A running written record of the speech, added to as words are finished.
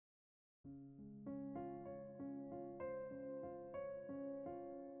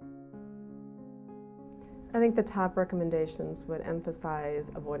I think the top recommendations would emphasize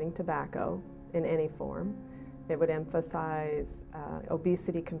avoiding tobacco in any form. It would emphasize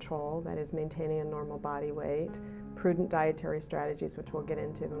obesity control, that is maintaining a normal body weight, prudent dietary strategies, which we'll get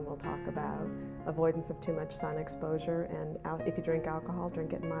into and we'll talk about, avoidance of too much sun exposure, and if you drink alcohol,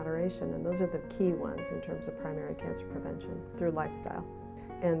 drink it in moderation. And those are the key ones in terms of primary cancer prevention through lifestyle.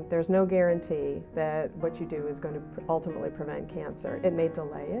 And there's no guarantee that what you do is going to ultimately prevent cancer. It may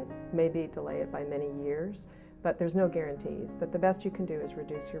delay it by many years, but there's no guarantees. But the best you can do is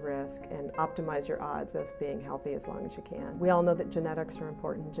reduce your risk and optimize your odds of being healthy as long as you can. We all know that genetics are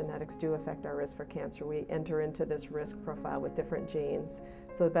important. Genetics do affect our risk for cancer. We enter into this risk profile with different genes.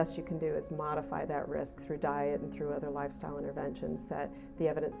 So the best you can do is modify that risk through diet and through other lifestyle interventions that the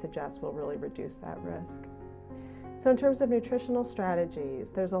evidence suggests will really reduce that risk. So in terms of nutritional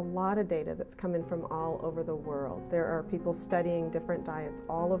strategies, there's a lot of data that's coming from all over the world. There are people studying different diets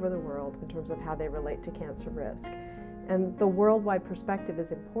all over the world in terms of how they relate to cancer risk. And the worldwide perspective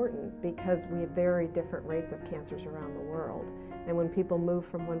is important because we have very different rates of cancers around the world. And when people move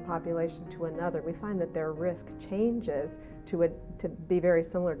from one population to another, we find that their risk changes to be very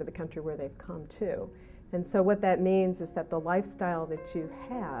similar to the country where they've come to. And so what that means is that the lifestyle that you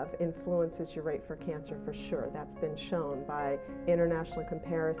have influences your rate for cancer for sure. That's been shown by international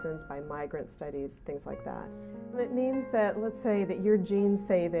comparisons, by migrant studies, things like that. It means that, let's say that your genes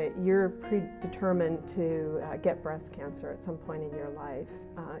say that you're predetermined to get breast cancer at some point in your life.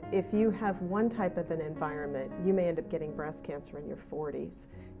 If you have one type of an environment, you may end up getting breast cancer in your 40s.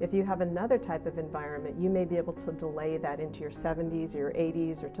 If you have another type of environment, you may be able to delay that into your 70s or your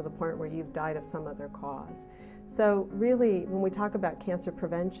 80s or to the point where you've died of some other cause. So really, when we talk about cancer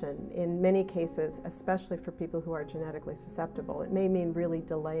prevention, in many cases, especially for people who are genetically susceptible, it may mean really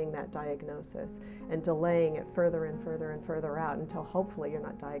delaying that diagnosis and delaying it further and further and further out until hopefully you're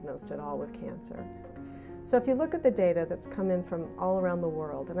not diagnosed at all with cancer. So if you look at the data that's come in from all around the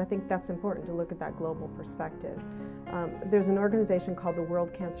world, and I think that's important to look at that global perspective, there's an organization called the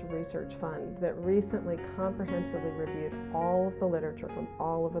World Cancer Research Fund that recently comprehensively reviewed all of the literature from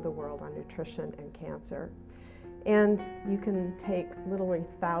all over the world on nutrition and cancer. And you can take literally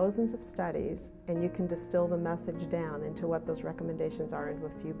thousands of studies and you can distill the message down into what those recommendations are into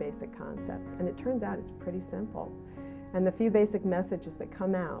a few basic concepts. And it turns out it's pretty simple. And the few basic messages that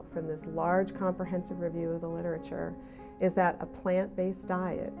come out from this large comprehensive review of the literature is that a plant-based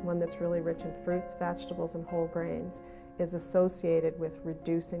diet, one that's really rich in fruits, vegetables, and whole grains, is associated with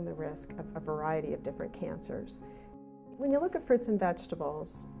reducing the risk of a variety of different cancers. When you look at fruits and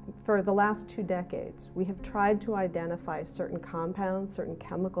vegetables, for the last 2 decades, we have tried to identify certain compounds, certain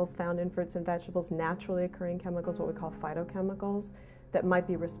chemicals found in fruits and vegetables, naturally occurring chemicals, what we call phytochemicals, that might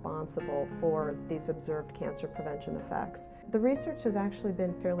be responsible for these observed cancer prevention effects. The research has actually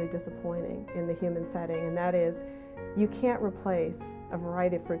been fairly disappointing in the human setting, and that is, you can't replace a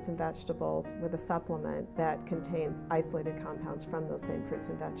variety of fruits and vegetables with a supplement that contains isolated compounds from those same fruits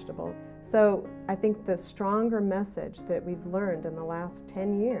and vegetables. So I think the stronger message that we've learned in the last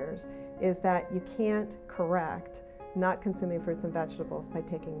 10 years is that you can't correct not consuming fruits and vegetables by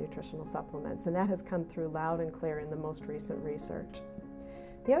taking nutritional supplements, and that has come through loud and clear in the most recent research.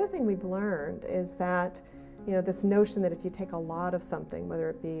 The other thing we've learned is that this notion that if you take a lot of something, whether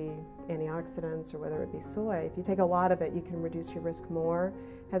it be antioxidants or whether it be soy, if you take a lot of it, you can reduce your risk more,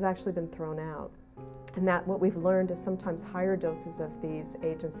 has actually been thrown out. And that what we've learned is sometimes higher doses of these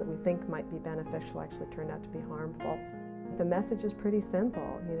agents that we think might be beneficial actually turn out to be harmful. The message is pretty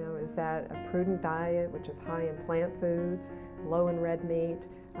simple, is that a prudent diet, which is high in plant foods, low in red meat,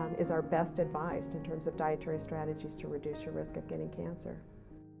 is our best advice in terms of dietary strategies to reduce your risk of getting cancer.